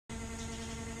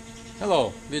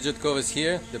Hello, Vidget is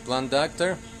here, the plant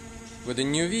doctor, with a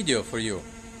new video for you.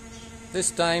 This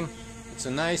time it's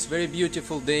a nice, very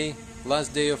beautiful day,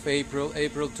 last day of April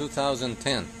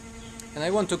 2010. And I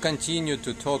want to continue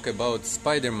to talk about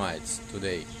spider mites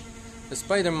today. The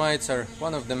spider mites are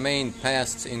one of the main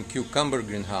pests in cucumber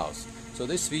greenhouse. So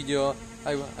this video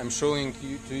I'm showing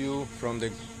to you from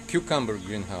the cucumber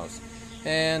greenhouse.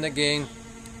 And again,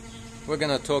 we're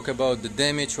gonna talk about the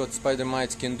damage what spider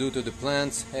mites can do to the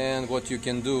plants and what you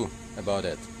can do about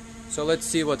it. So let's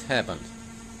see what happened.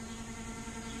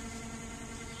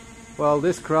 Well,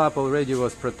 this crop already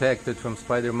was protected from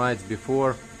spider mites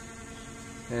before,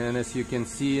 and as you can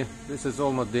see, this is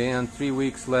almost the end. 3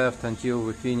 weeks left until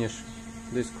we finish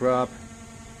this crop.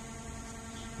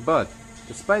 But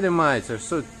the spider mites are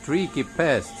so tricky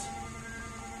pests.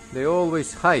 They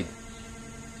always hide.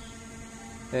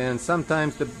 And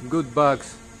sometimes the good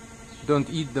bugs don't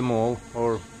eat them all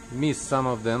or miss some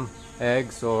of them,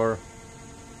 eggs or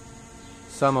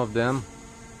some of them,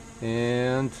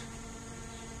 and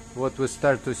what we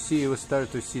start to see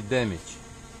damage.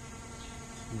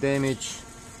 You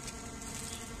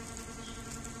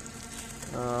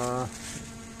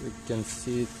can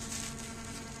see it.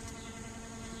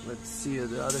 Let's see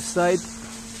the other side.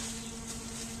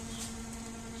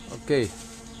 Okay,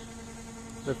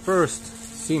 the first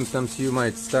symptoms you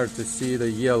might start to see the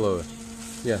yellow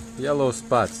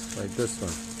spots, like this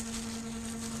one.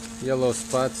 Yellow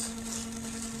spots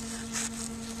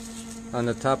on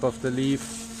the top of the leaf,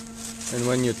 and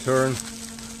when you turn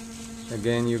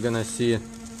again you're gonna see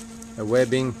a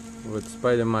webbing with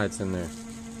spider mites in there.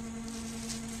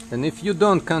 And if you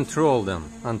don't control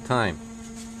them on time,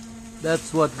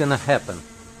 that's what's gonna happen.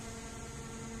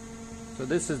 So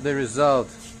this is the result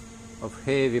of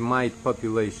heavy mite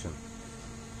population.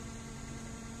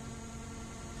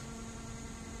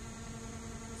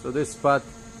 So this spot,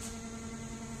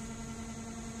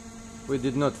 we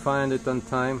did not find it on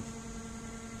time.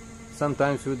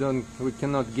 Sometimes we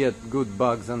cannot get good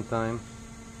bugs on time,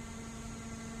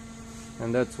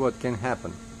 and that's what can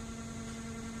happen.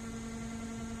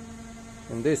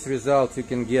 And this result you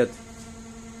can get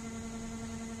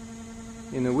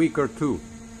in a week or two.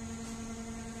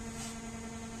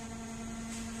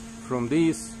 From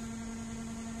these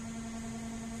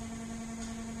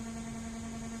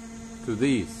to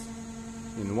these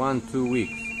in 1-2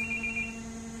 weeks.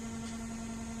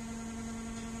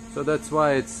 So that's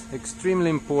why it's extremely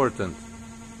important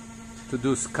to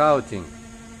do scouting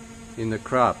in the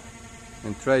crop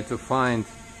and try to find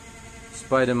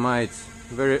spider mites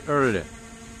very early.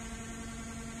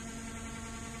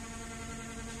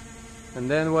 And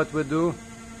then what we do,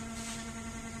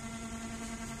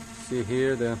 see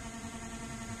here the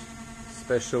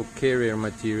special carrier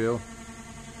material.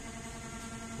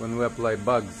 When we apply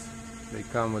bugs, they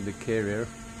come with the carrier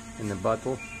in a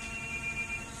bottle.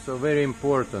 So very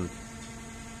important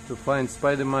to find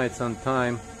spider mites on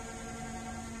time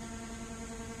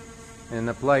and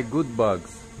apply good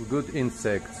bugs, good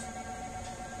insects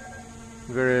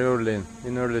very early,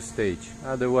 in early stage.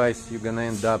 Otherwise you're gonna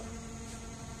end up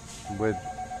with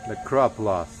the crop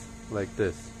loss like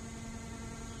this.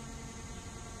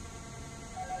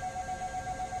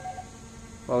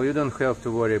 Well, you don't have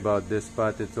to worry about this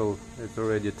spot, it's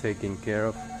already taken care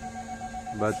of.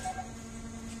 But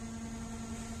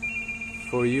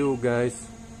for you guys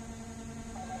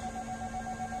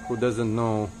who doesn't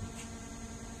know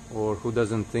or who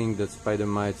doesn't think that spider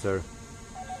mites are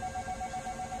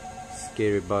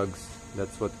scary bugs,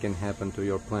 that's what can happen to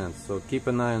your plants. So keep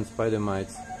an eye on spider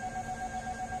mites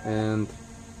and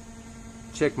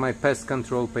check my pest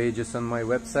control pages on my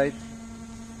website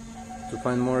to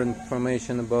find more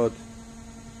information about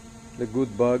the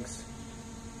good bugs,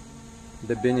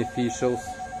 the beneficials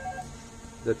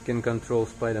that can control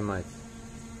spider mites.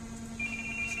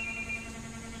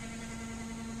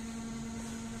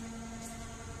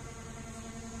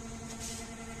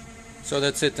 So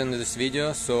that's it in this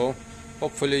video. So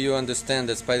hopefully you understand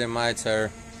that spider mites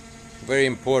are very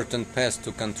important pest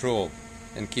to control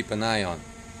and keep an eye on.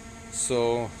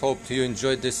 So hope you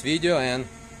enjoyed this video, and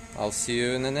I'll see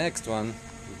you in the next one.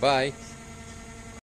 Bye.